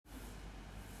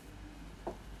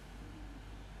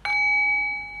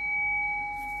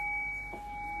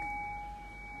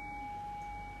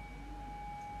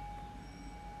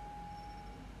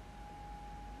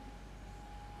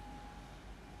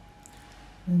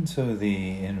And so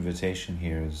the invitation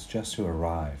here is just to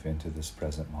arrive into this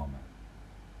present moment.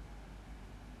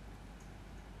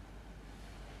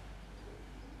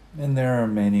 And there are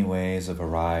many ways of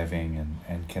arriving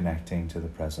and connecting to the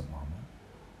present moment.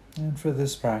 And for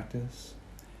this practice,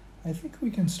 I think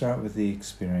we can start with the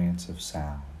experience of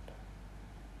sound.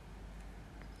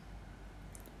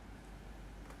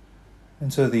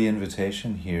 And so the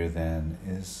invitation here then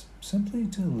is simply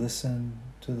to listen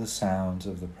to the sounds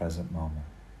of the present moment.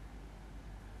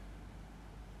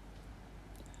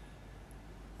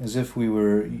 As if we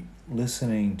were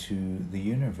listening to the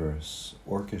universe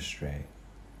orchestrate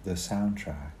the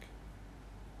soundtrack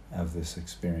of this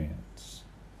experience.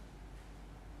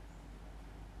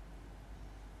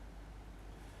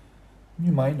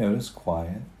 You might notice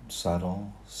quiet,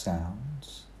 subtle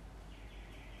sounds,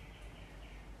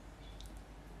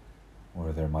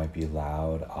 or there might be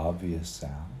loud, obvious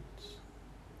sounds.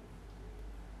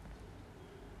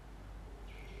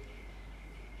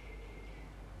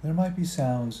 There might be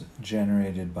sounds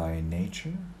generated by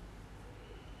nature,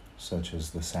 such as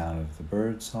the sound of the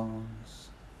bird songs,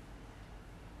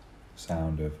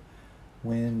 sound of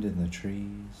wind in the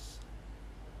trees,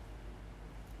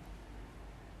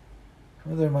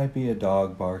 or there might be a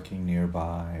dog barking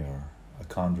nearby or a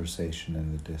conversation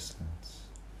in the distance.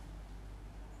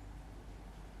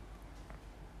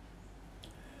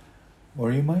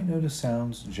 Or you might notice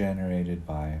sounds generated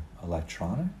by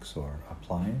electronics or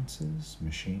appliances,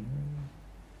 machinery,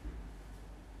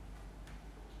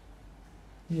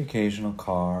 the occasional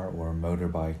car or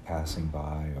motorbike passing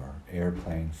by or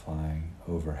airplane flying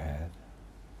overhead.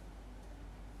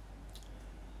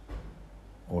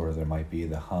 Or there might be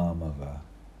the hum of a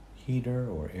heater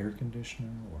or air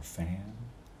conditioner or fan.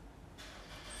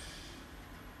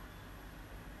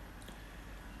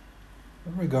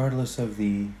 But regardless of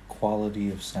the quality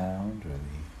of sound or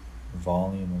the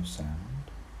volume of sound,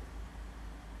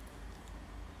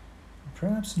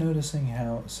 perhaps noticing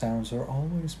how sounds are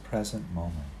always present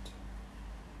moment.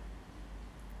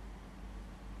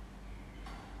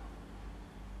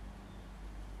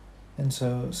 And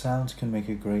so sounds can make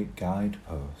a great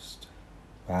guidepost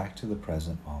back to the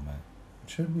present moment,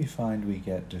 should we find we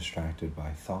get distracted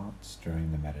by thoughts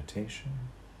during the meditation.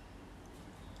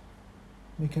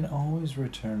 We can always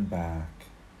return back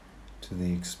to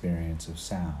the experience of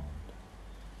sound.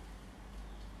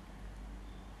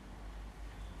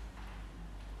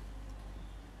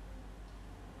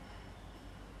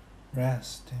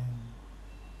 Resting,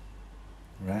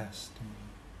 resting.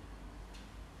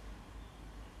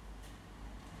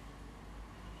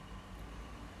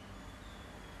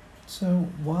 So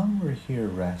while we're here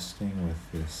resting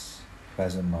with this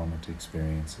present moment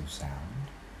experience of sound,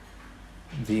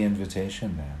 the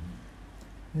invitation then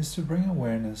is to bring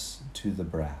awareness to the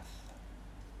breath.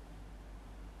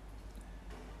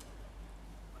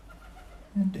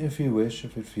 And if you wish,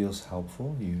 if it feels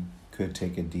helpful, you could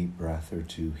take a deep breath or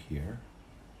two here.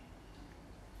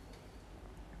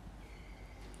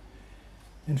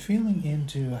 And feeling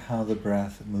into how the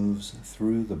breath moves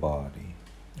through the body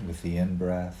with the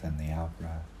in-breath and the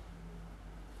out-breath.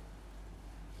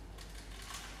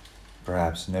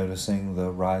 Perhaps noticing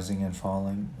the rising and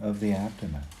falling of the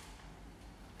abdomen,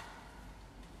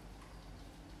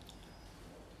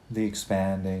 the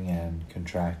expanding and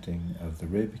contracting of the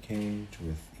rib cage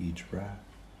with each breath.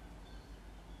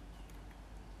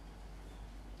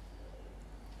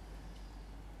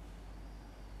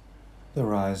 The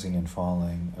rising and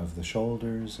falling of the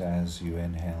shoulders as you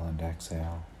inhale and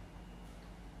exhale.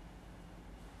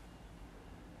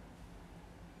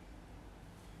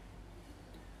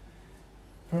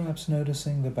 Perhaps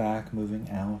noticing the back moving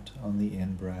out on the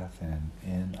in-breath and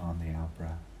in on the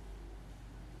out-breath.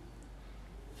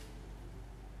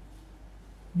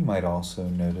 You might also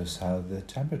notice how the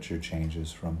temperature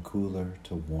changes from cooler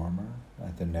to warmer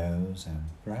at the nose and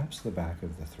perhaps the back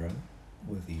of the throat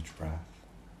with each breath.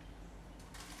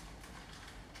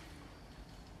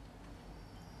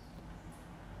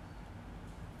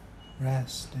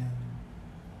 Resting,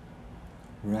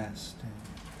 resting.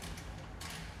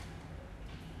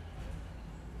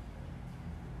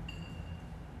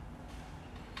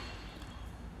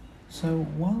 So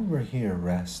while we're here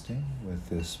resting with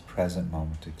this present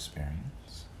moment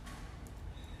experience,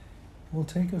 we'll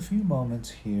take a few moments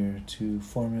here to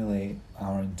formulate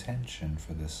our intention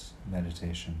for this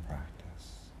meditation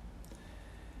practice.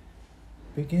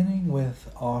 Beginning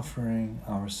with offering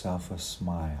ourselves a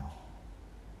smile.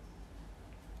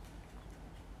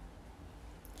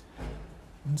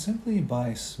 And simply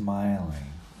by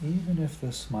smiling, even if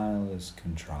the smile is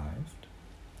contrived,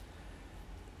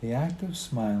 the act of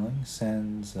smiling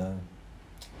sends a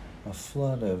a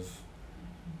flood of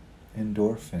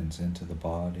endorphins into the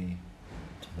body,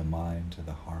 to the mind, to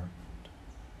the heart.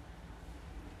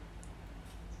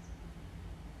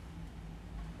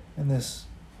 And this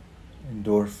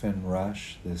endorphin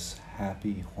rush, this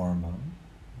happy hormone,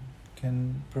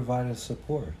 can provide a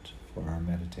support for our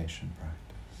meditation practice.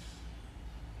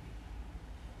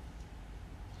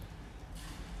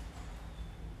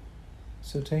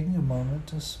 So taking a moment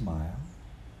to smile,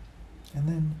 and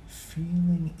then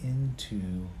feeling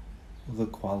into the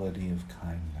quality of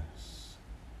kindness,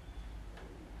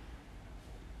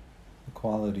 the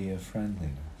quality of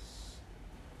friendliness.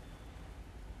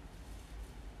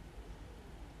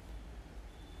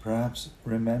 Perhaps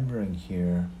remembering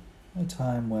here a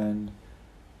time when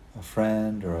a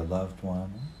friend or a loved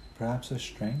one, perhaps a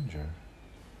stranger,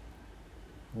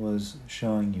 was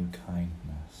showing you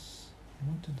kindness.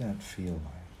 What did that feel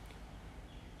like?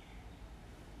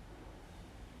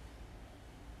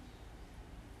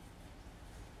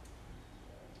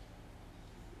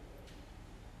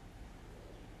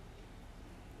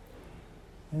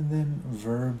 And then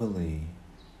verbally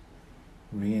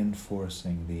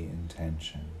reinforcing the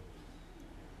intention.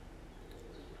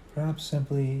 Perhaps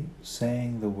simply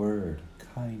saying the word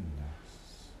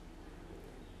kindness,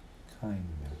 kindness.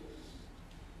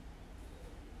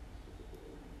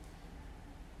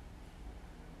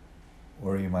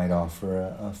 Or you might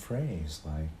offer a phrase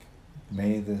like,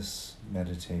 may this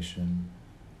meditation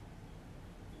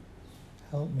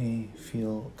help me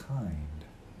feel kind,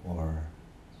 or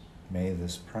may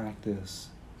this practice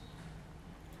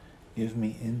give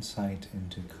me insight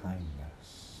into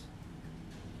kindness.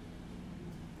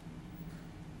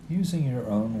 Using your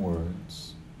own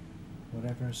words,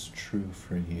 whatever's true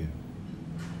for you.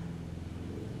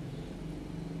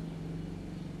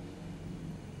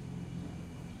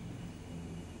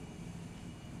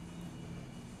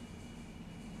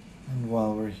 And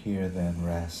while we're here then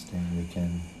resting, we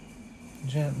can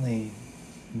gently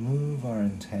move our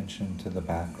intention to the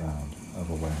background of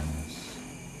awareness.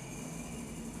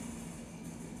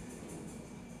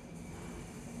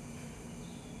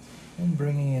 And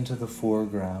bringing into the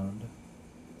foreground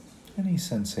any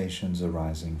sensations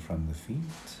arising from the feet.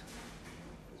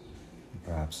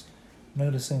 Perhaps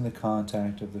noticing the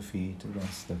contact of the feet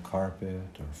against the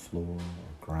carpet or floor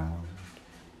or ground.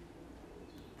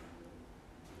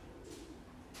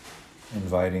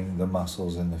 Inviting the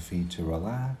muscles in the feet to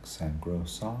relax and grow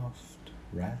soft,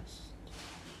 rest.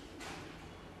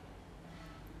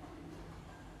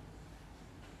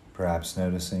 Perhaps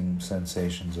noticing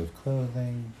sensations of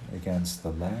clothing against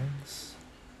the legs.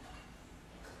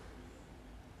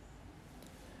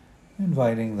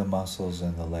 Inviting the muscles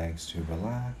in the legs to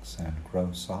relax and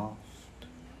grow soft,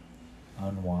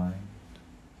 unwind.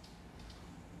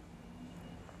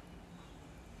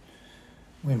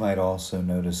 We might also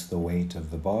notice the weight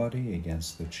of the body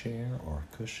against the chair or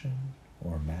cushion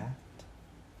or mat.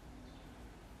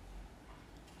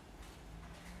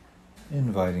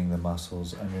 Inviting the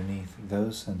muscles underneath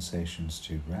those sensations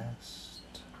to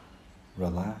rest,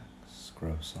 relax,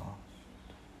 grow soft.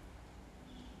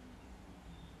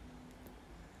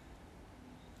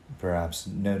 Perhaps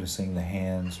noticing the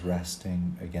hands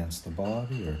resting against the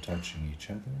body or touching each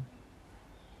other.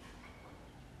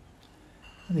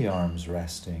 The arms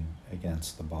resting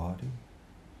against the body.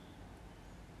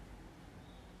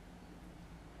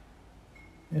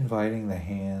 Inviting the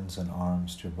hands and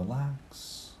arms to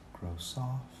relax, grow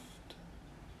soft.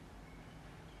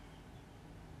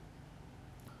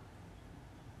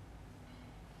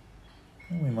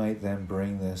 And we might then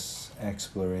bring this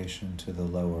exploration to the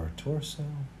lower torso,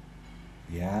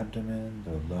 the abdomen,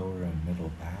 the lower and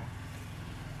middle back.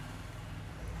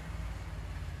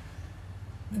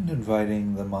 And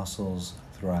inviting the muscles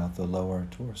throughout the lower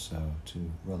torso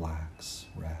to relax,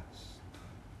 rest,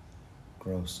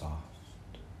 grow soft.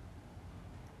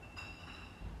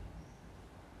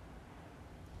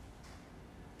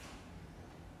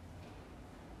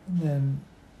 And then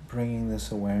bringing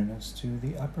this awareness to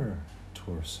the upper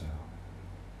torso.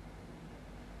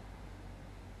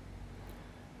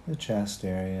 The chest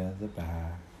area, the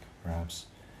back, perhaps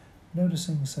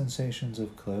noticing sensations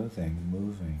of clothing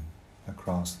moving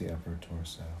across the upper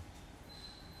torso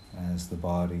as the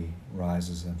body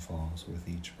rises and falls with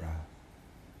each breath.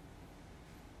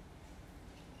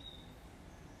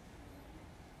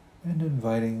 And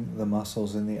inviting the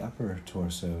muscles in the upper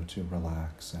torso to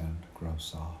relax and grow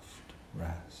soft,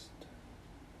 rest.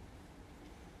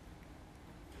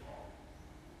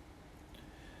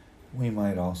 We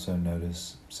might also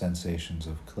notice sensations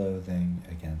of clothing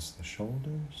against the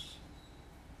shoulders.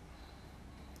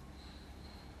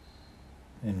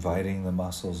 inviting the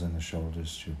muscles in the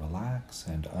shoulders to relax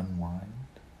and unwind.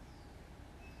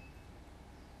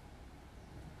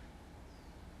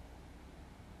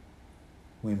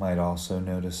 We might also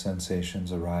notice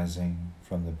sensations arising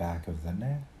from the back of the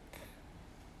neck,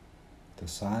 the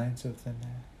sides of the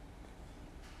neck,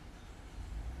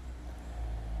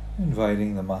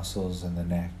 inviting the muscles in the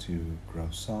neck to grow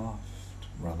soft,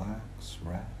 relax,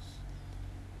 rest.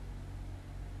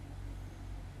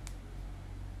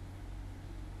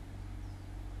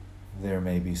 There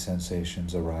may be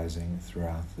sensations arising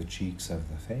throughout the cheeks of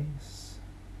the face.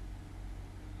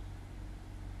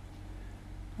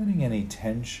 Letting any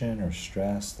tension or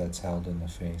stress that's held in the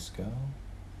face go.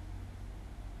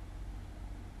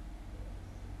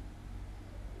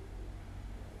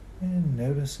 And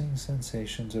noticing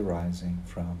sensations arising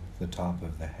from the top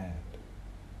of the head,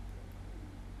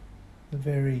 the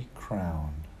very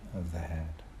crown of the head.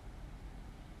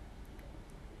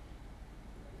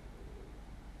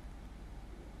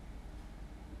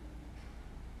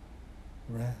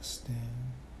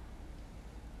 Resting,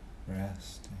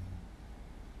 resting.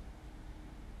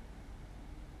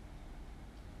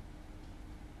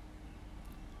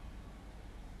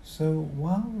 So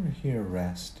while we're here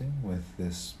resting with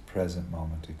this present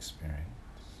moment experience,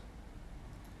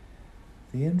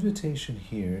 the invitation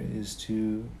here is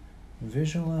to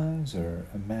visualize or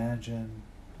imagine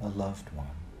a loved one.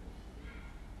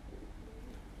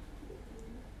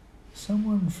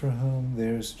 Someone for whom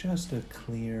there's just a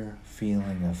clear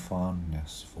feeling of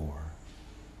fondness for.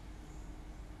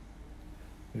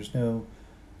 There's no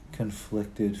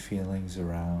conflicted feelings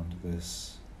around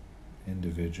this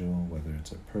individual, whether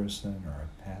it's a person or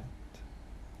a pet.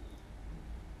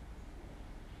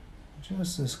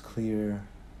 Just this clear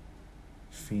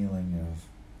feeling of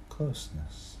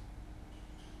closeness.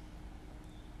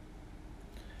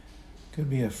 Could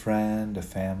be a friend, a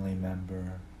family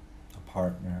member, a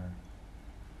partner,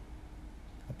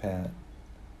 a pet.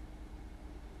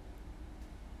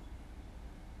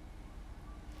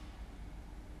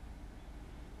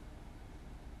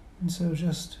 And so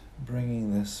just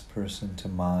bringing this person to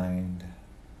mind,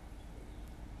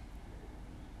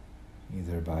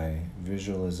 either by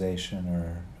visualization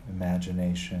or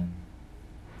imagination,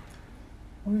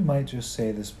 or we might just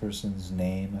say this person's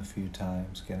name a few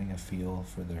times, getting a feel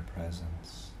for their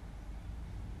presence.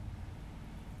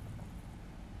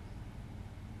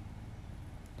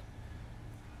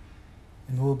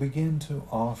 And we'll begin to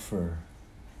offer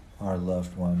our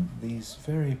loved one these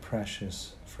very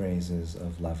precious phrases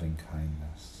of loving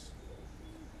kindness,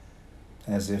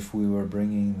 as if we were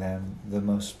bringing them the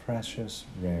most precious,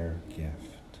 rare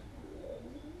gift.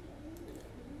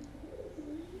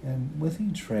 And with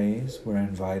each phrase, we're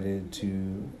invited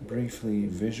to briefly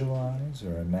visualize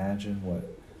or imagine what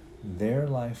their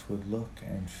life would look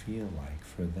and feel like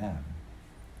for them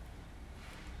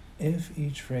if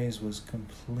each phrase was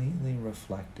completely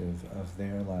reflective of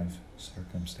their life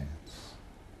circumstance.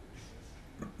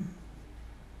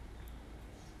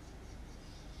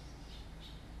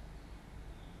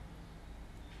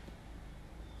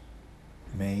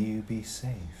 May you be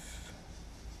safe.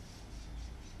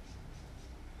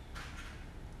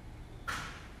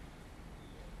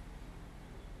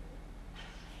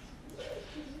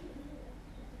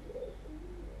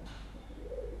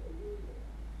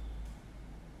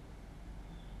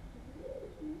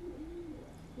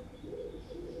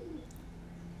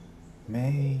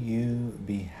 May you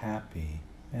be happy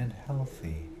and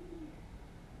healthy.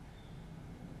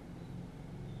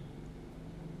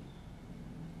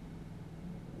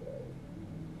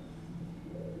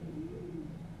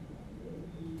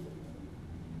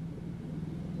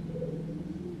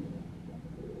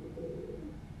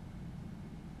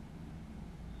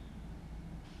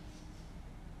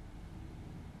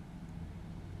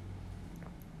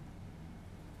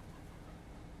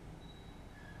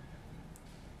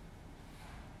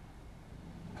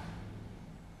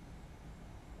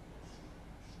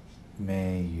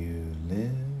 May you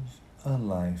live a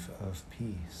life of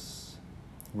peace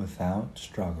without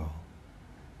struggle.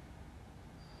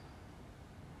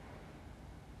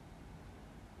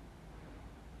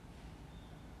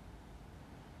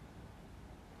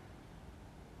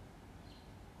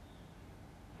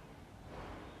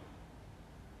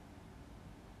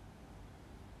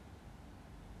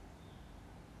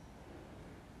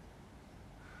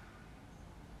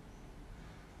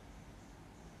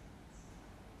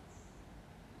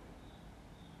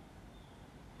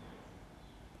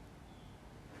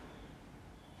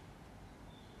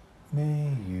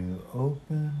 May you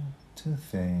open to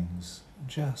things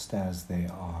just as they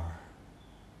are.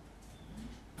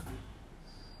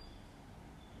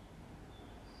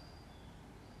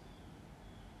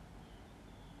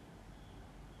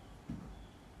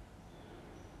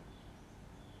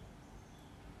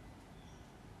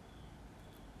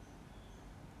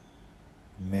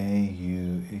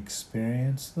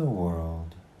 experience the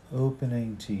world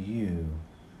opening to you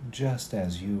just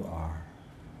as you are.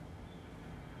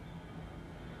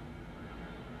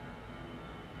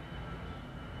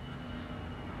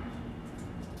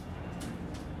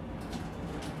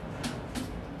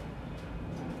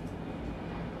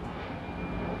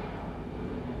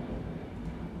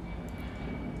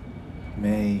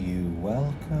 May you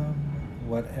welcome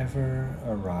whatever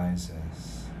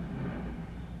arises.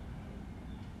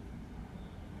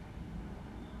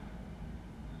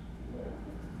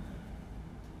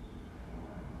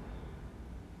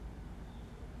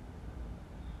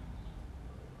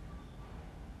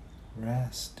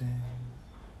 Resting,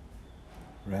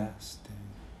 resting.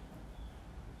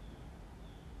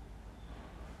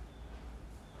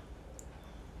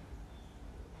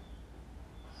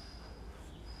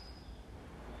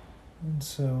 And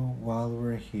so while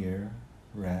we're here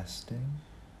resting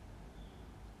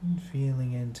and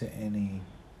feeling into any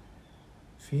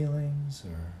feelings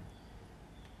or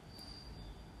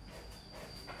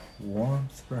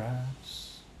warmth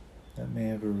perhaps that may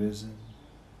have arisen,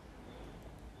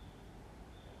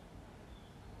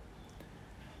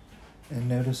 and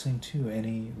noticing too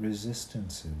any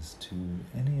resistances to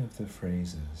any of the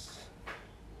phrases.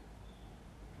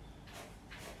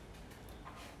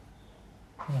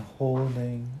 And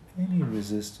holding any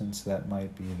resistance that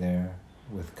might be there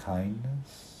with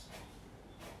kindness,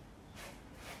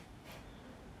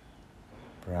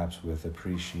 perhaps with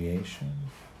appreciation.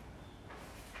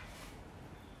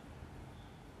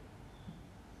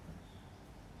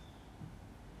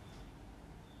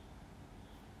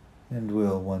 And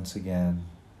we'll once again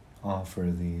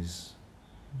offer these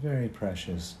very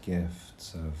precious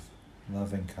gifts of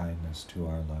loving kindness to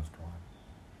our loved one.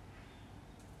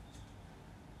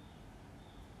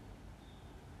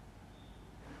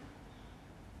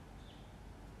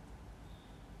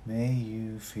 May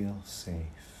you feel safe.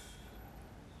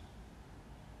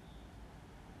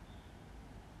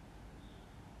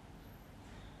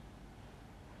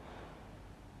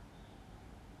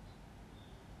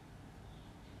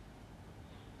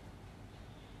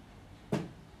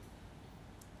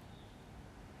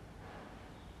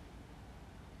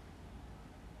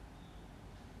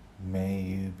 May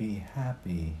you be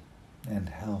happy and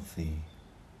healthy.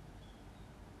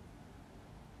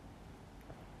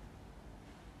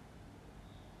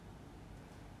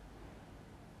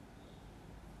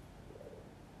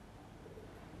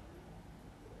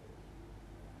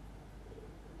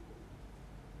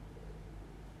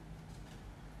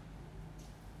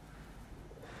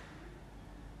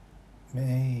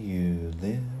 May you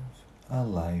live a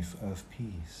life of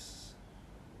peace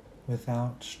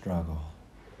without struggle.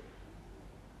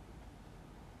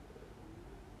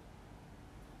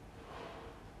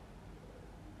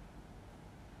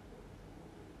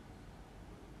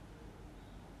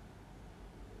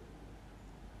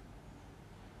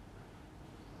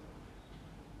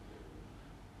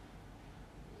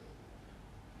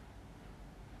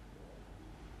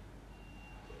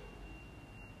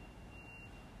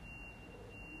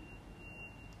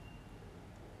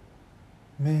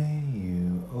 May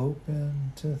you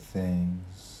open to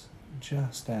things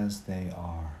just as they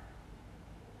are.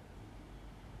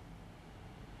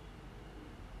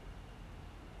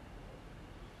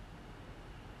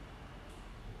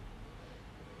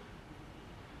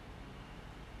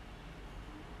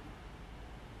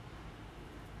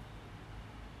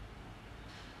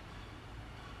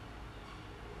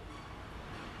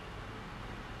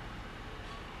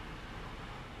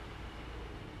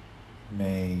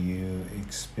 May you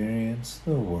experience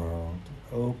the world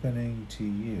opening to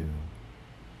you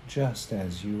just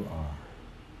as you are.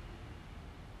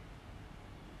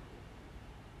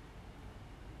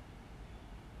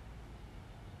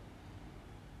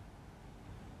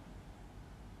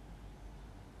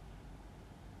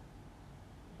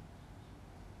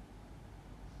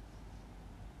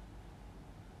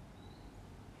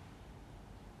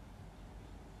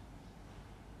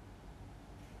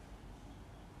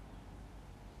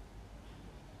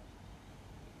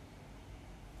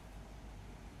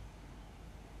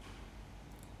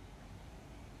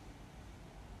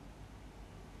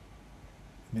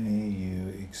 May you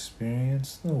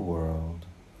experience the world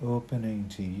opening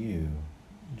to you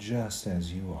just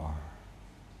as you are.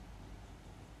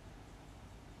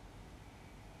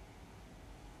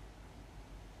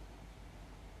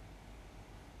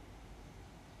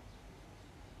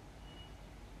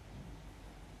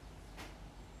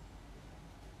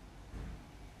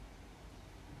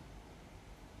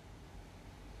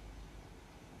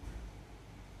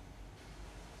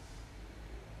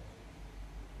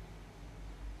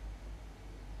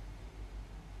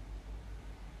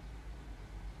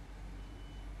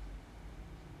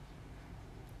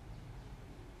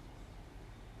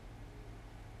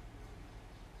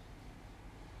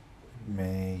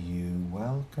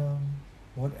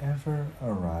 whatever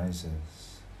arises.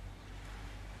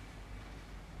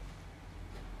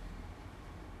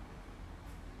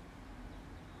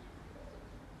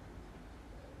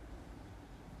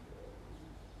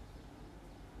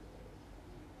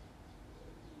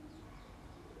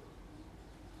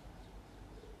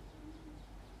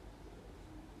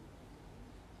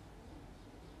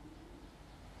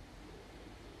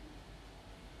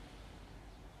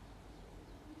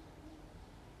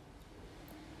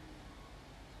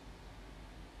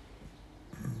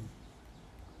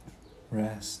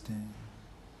 Resting,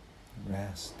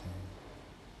 resting.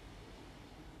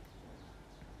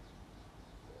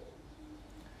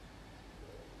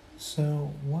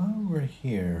 So while we're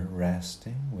here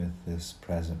resting with this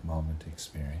present moment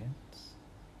experience,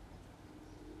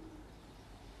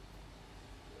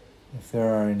 if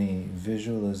there are any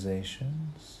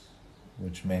visualizations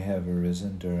which may have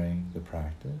arisen during the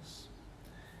practice,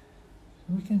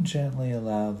 we can gently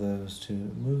allow those to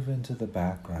move into the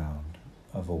background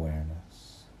of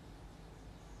awareness,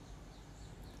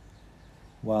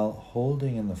 while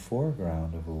holding in the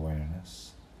foreground of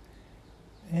awareness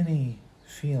any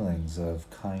feelings of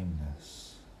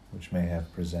kindness which may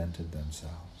have presented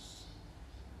themselves.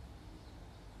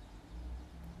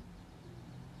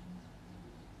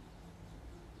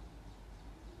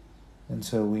 And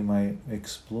so we might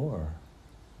explore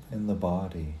in the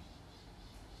body,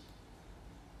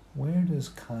 where does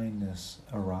kindness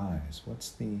arise? What's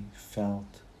the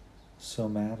felt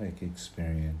somatic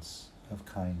experience of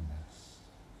kindness?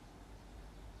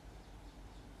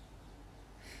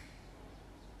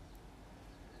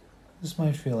 This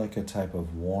might feel like a type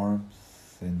of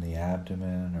warmth in the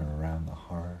abdomen or around the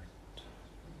heart.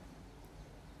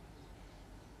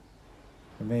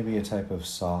 Or maybe a type of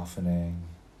softening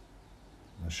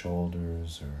in the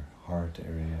shoulders or heart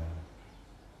area.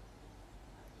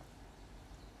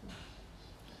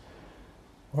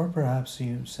 Or perhaps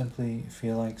you simply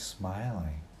feel like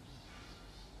smiling.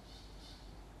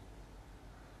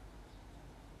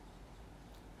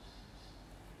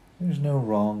 There's no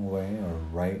wrong way or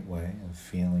right way of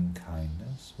feeling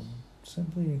kindness. We're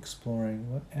simply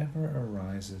exploring whatever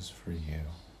arises for you.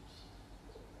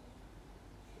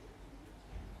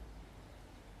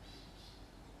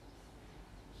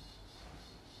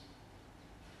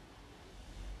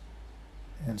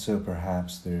 And so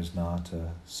perhaps there's not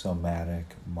a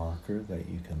somatic marker that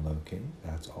you can locate.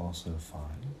 That's also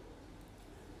fine.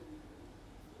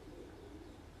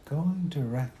 Going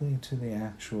directly to the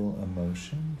actual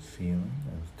emotion, feeling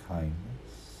of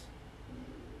kindness.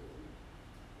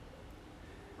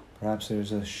 Perhaps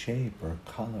there's a shape or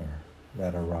color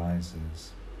that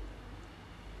arises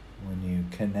when you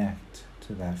connect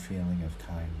to that feeling of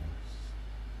kindness.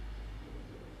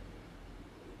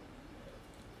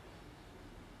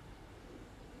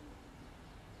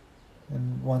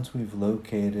 And once we've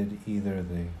located either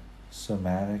the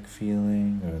somatic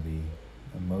feeling or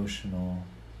the emotional,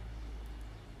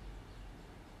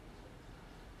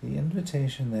 the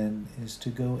invitation then is to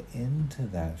go into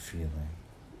that feeling,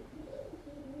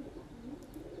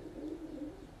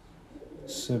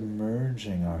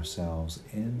 submerging ourselves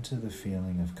into the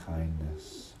feeling of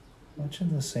kindness, much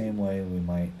in the same way we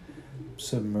might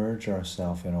submerge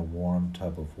ourselves in a warm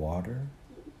tub of water,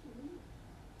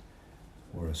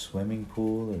 or a swimming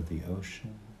pool, or the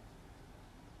ocean.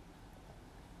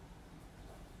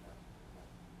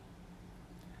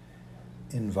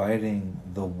 Inviting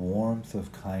the warmth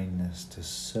of kindness to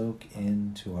soak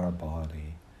into our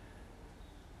body,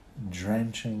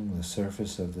 drenching the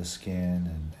surface of the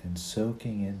skin and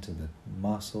soaking into the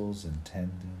muscles and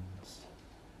tendons.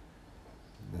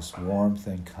 This warmth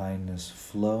and kindness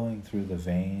flowing through the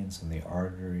veins and the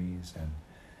arteries and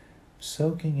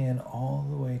soaking in all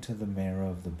the way to the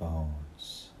marrow of the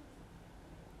bones.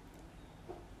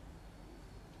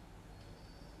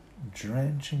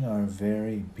 Drenching our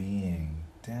very being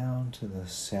down to the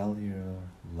cellular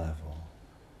level,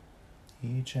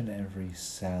 each and every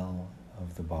cell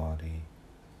of the body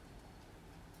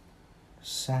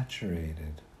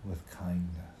saturated with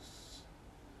kindness.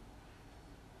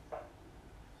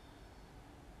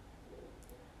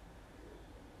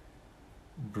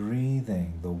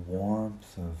 Breathing the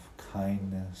warmth of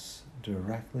kindness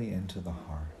directly into the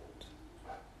heart.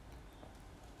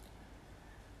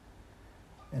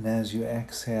 And as you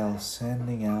exhale,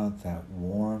 sending out that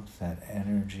warmth, that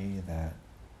energy, that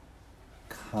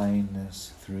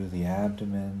kindness through the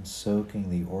abdomen, soaking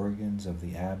the organs of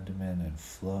the abdomen and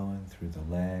flowing through the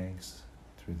legs,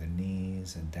 through the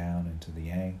knees and down into the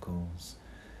ankles,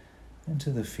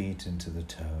 into the feet, into the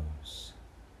toes.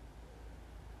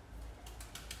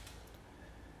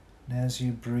 And as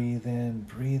you breathe in,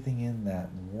 breathing in that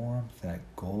warmth, that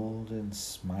golden,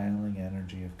 smiling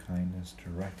energy of kindness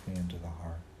directly into the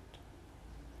heart.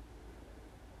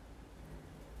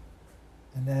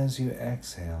 And as you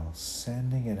exhale,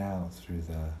 sending it out through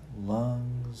the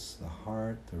lungs, the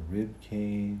heart, the rib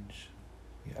cage,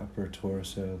 the upper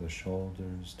torso, the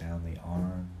shoulders, down the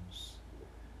arms,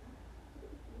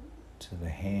 to the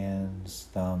hands,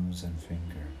 thumbs, and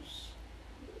fingers.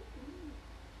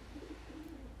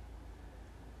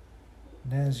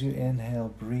 And as you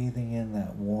inhale, breathing in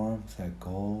that warmth, that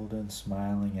golden,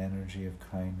 smiling energy of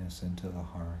kindness into the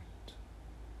heart.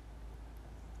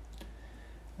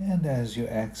 And as you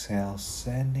exhale,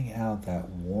 sending out that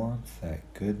warmth,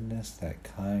 that goodness, that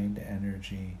kind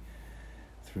energy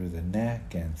through the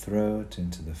neck and throat,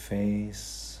 into the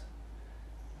face,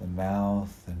 the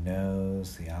mouth, the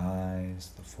nose, the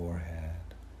eyes, the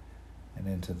forehead, and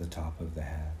into the top of the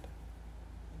head.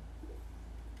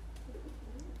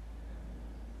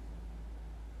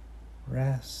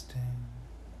 Resting,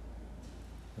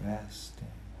 resting.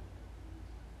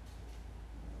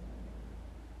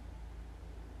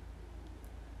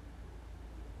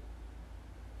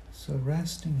 So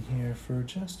resting here for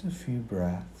just a few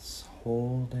breaths,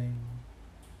 holding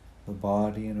the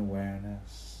body in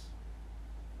awareness,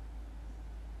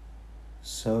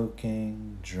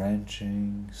 soaking,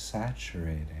 drenching,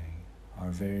 saturating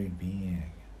our very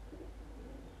being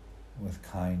with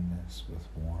kindness, with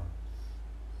warmth.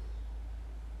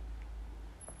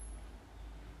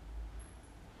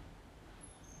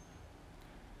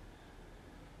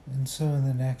 And so in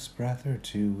the next breath or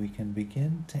two, we can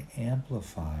begin to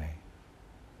amplify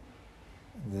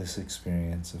this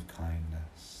experience of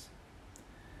kindness.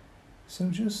 So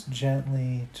just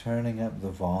gently turning up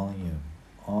the volume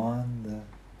on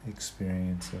the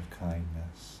experience of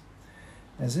kindness,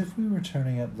 as if we were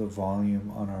turning up the volume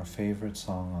on our favorite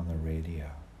song on the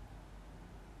radio.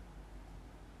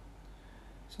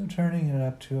 So turning it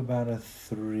up to about a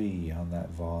 3 on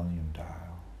that volume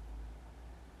dial.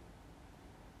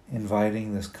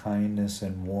 Inviting this kindness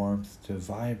and warmth to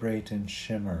vibrate and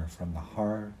shimmer from the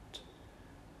heart,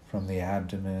 from the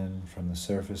abdomen, from the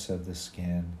surface of the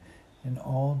skin, in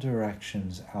all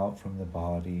directions out from the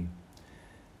body,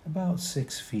 about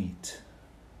 6 feet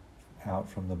out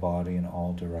from the body in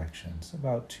all directions,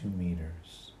 about 2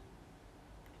 meters.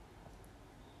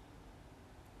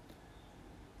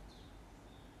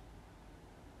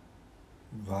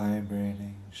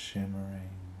 Vibrating, shimmering,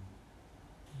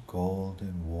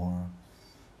 golden warmth.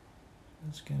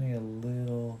 It's getting a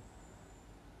little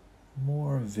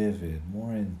more vivid,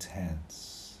 more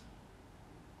intense.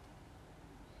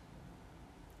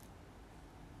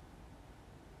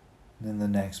 And in the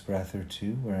next breath or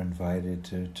two, we're invited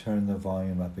to turn the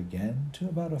volume up again to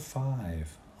about a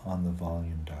 5 on the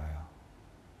volume dial.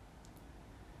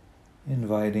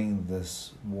 Inviting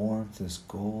this warmth, this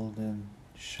golden,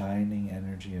 shining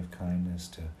energy of kindness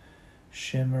to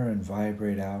shimmer and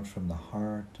vibrate out from the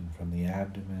heart and from the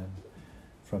abdomen,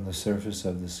 from the surface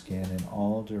of the skin in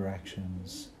all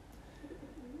directions,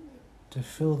 to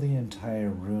fill the entire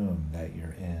room that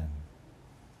you're in.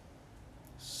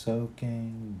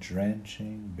 Soaking,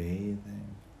 drenching,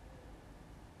 bathing,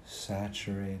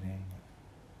 saturating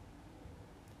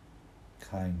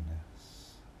kindness.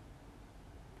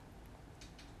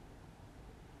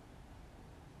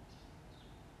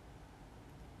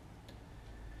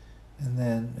 And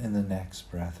then in the next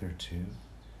breath or two,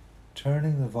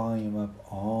 turning the volume up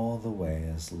all the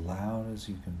way as loud as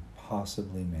you can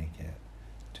possibly make it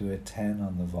to a 10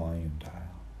 on the volume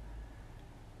dial.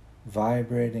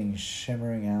 Vibrating,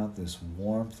 shimmering out this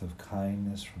warmth of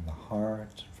kindness from the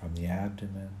heart, from the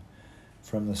abdomen,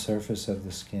 from the surface of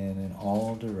the skin in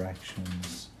all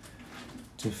directions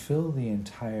to fill the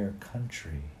entire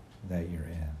country that you're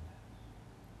in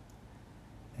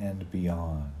and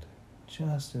beyond,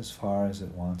 just as far as it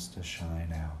wants to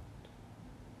shine out.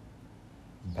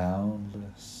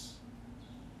 Boundless,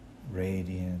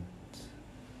 radiant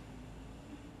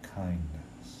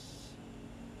kindness.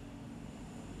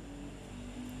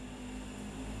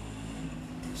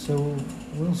 So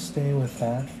we'll stay with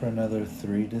that for another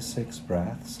 3 to 6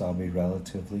 breaths. I'll be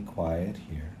relatively quiet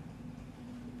here,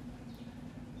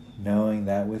 knowing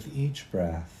that with each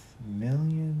breath,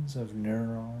 millions of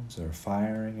neurons are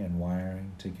firing and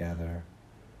wiring together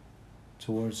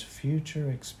towards future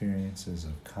experiences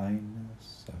of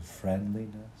kindness, of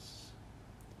friendliness,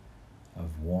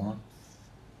 of warmth.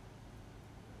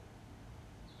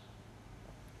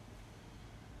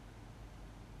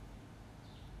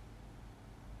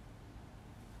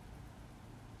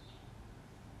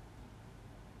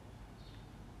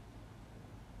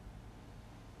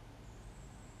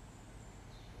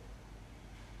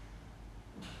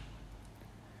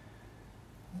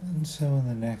 And so in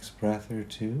the next breath or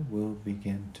two, we'll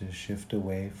begin to shift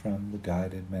away from the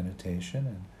guided meditation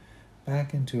and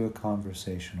back into a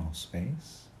conversational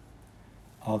space.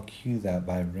 I'll cue that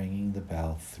by ringing the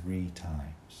bell 3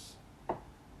 times.